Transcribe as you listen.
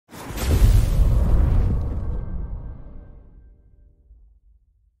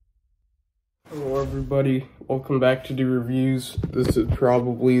everybody, welcome back to Do Reviews. This is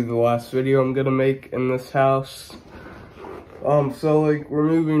probably the last video I'm gonna make in this house. So we're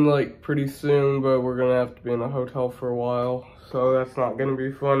moving pretty soon, but we're gonna have to be in a hotel for a while, so that's not gonna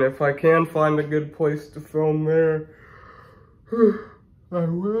be fun. If I can find a good place to film there, I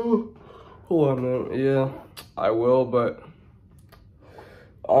will. Hold on a minute, yeah, I will, but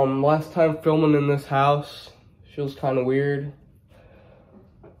last time filming in this house feels kind of weird.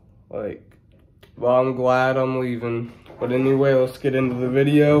 Well, I'm glad I'm leaving. But anyway, let's get into the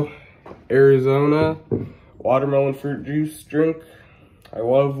video. Arizona watermelon fruit juice drink. I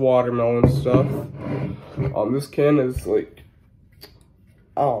love watermelon stuff. This can is I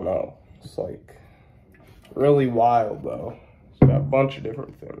don't know. It's really wild though. It's got a bunch of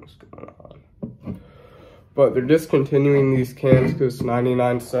different things going on. But they're discontinuing these cans because it's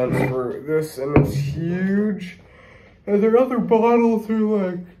 99 cents for this, and it's huge. And their other bottles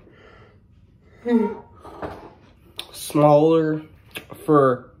are smaller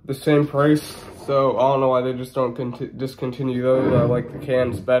for the same price, so I don't know why they just don't discontinue those. I like the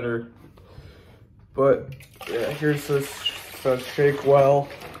cans better. But yeah, here's this, says shake well.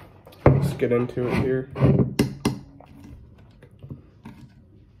 Let's get into it here.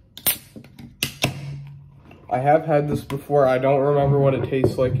 I have had this before. I don't remember what it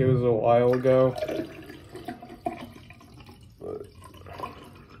tastes like. It was a while ago.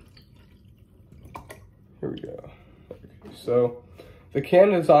 Here we go. Okay, so the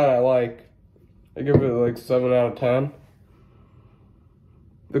can design I like. I give it 7 out of 10.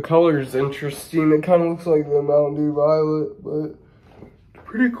 The color is interesting. It kind of looks like the Mountain Dew Violet, but it's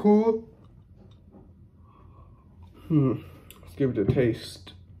pretty cool. Let's give it a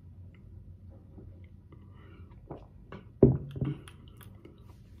taste.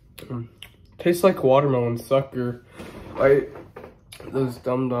 Tastes like watermelon sucker. Like those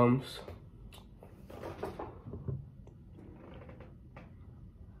dum-dums.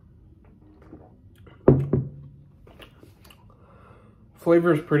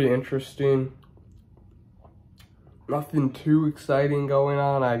 Flavor is pretty interesting. Nothing too exciting going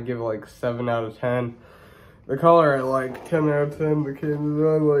on. I'd give it 7 out of 10. The color I 10 out of 10. The can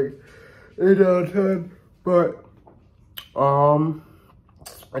design 8 out of 10. But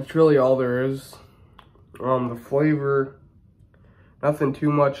that's really all there is. The flavor, nothing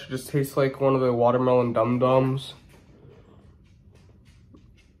too much. Just tastes like one of the watermelon dum-dums.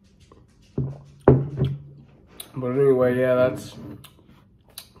 But anyway, yeah, that's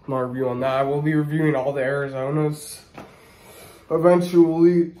my review on that. I will be reviewing all the Arizonas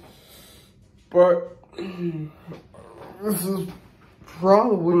eventually, but this is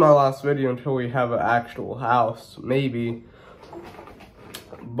probably my last video until we have an actual house, maybe.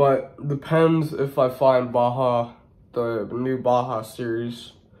 But depends if I find Baja, the new Baja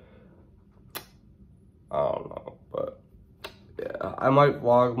series. I don't know, but yeah, I might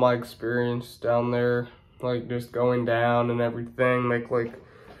vlog my experience down there, just going down and everything, make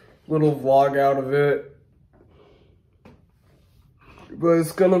little vlog out of it. But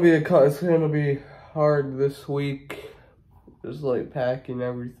it's gonna be hard this week, just packing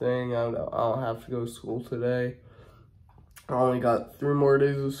everything. I don't have to go to school today. I only got 3 more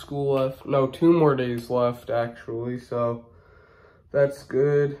days of school left. No, 2 more days left actually, so that's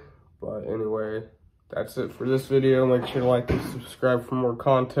good. But anyway, that's it for this video. Make sure to like and subscribe for more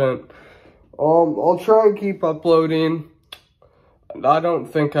content. I'll try and keep uploading. I don't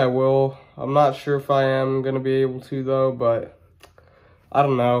think I will. I'm not sure if I am gonna be able to though, but I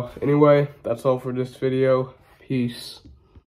don't know. Anyway, that's all for this video. Peace.